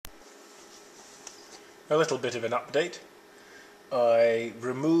a little bit of an update. I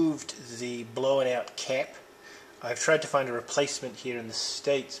removed the blown out cap. I've tried to find a replacement here in the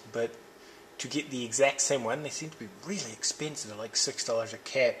States, but to get the exact same one, they seem to be really expensive. They're like $6 a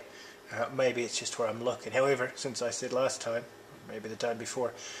cap. Maybe it's just where I'm looking. However, since I said last time, maybe the time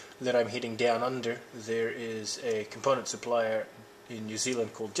before, that I'm heading down under, there is a component supplier in New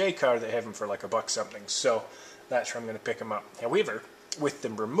Zealand called J-Car that have them for like $1 something. So that's where I'm going to pick them up. However, with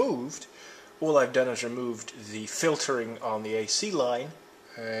them removed, all I've done is removed the filtering on the AC line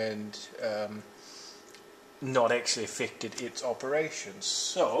and not actually affected its operation.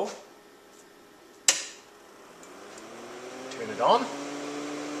 So, turn it on.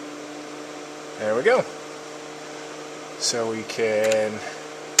 There we go. So we can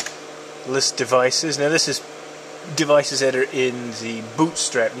list devices. Now this is devices that are in the boot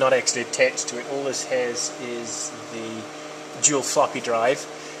strap, not actually attached to it. All this has is the dual floppy drive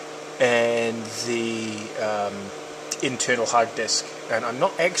and the internal hard disk. And I'm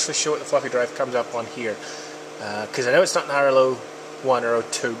not actually sure what the floppy drive comes up on here, because I know it's not an RLO1 or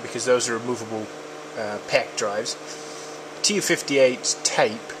 02 because those are removable pack drives. TU58's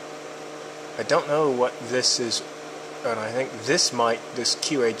tape. I don't know what this is, and I think this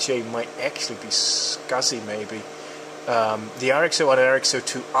QHA might actually be SCSI maybe. The RX01 and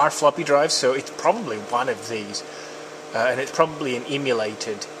RX02 are floppy drives, so it's probably one of these, and it's probably an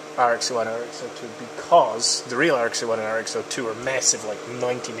emulated RX01 and RX02 because the real RX01 and RX02 are massive, like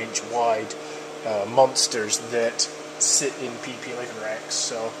 19-inch wide monsters that sit in PDP11 racks.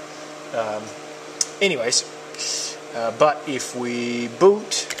 So, anyways, but if we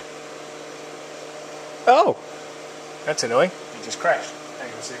boot. Oh! That's annoying. It just crashed.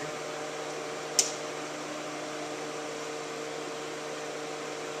 Hang on a second.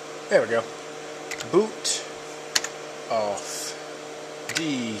 There we go. Boot off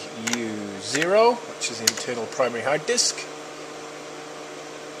DU0, which is the internal primary hard disk.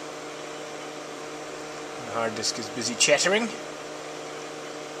 The hard disk is busy chattering.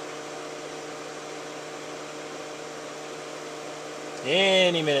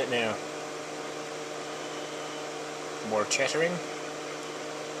 Any minute now. More chattering.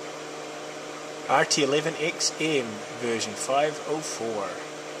 RT11XM version 504.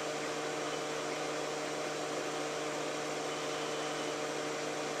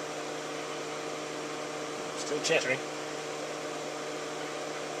 Still chattering.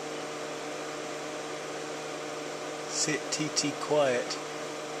 Set TT quiet.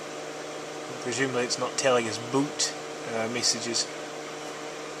 Presumably it's not telling us boot messages.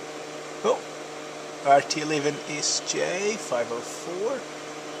 Oh! RT11SJ 504.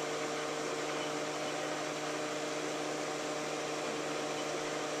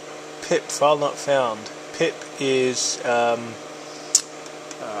 Pip file not found. Pip is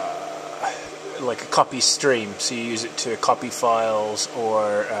like a copy stream, so you use it to copy files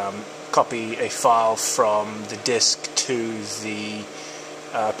or copy a file from the disk to the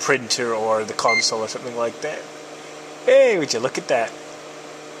printer or the console or something like that. Hey, would you look at that?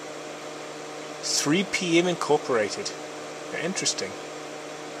 3 PM Incorporated. Interesting.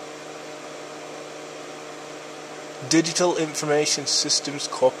 Digital Information Systems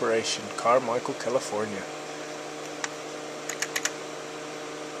Corporation, Carmichael, California.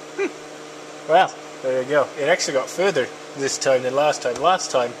 Well, there you go. It actually got further this time than last time. Last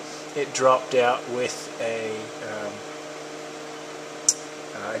time it dropped out with an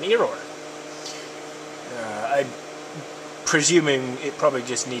error. I'm presuming it probably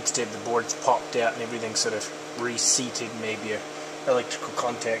just needs to have the boards popped out and everything sort of reseated, maybe a electrical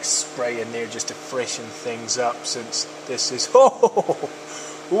contact spray in there just to freshen things up, since this is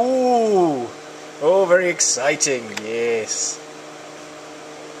very exciting. Yes,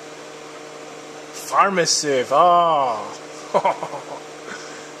 Pharmaserve.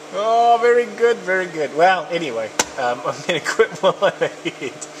 Oh, very good, very good. Well, anyway, I'm going to quit while I'm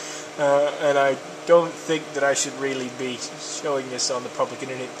ahead, and I don't think that I should really be showing this on the public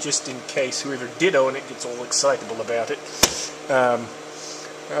internet, just in case whoever did own it gets all excitable about it.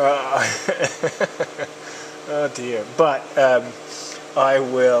 Oh dear. But I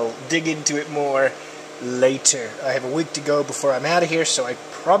will dig into it more later. I have a week to go before I'm out of here, so I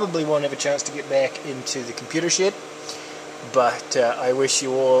probably won't have a chance to get back into the computer shed. But I wish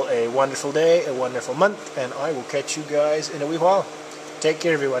you all a wonderful day, a wonderful month, and I will catch you guys in a wee while. Take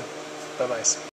care, everyone. Bye-bye.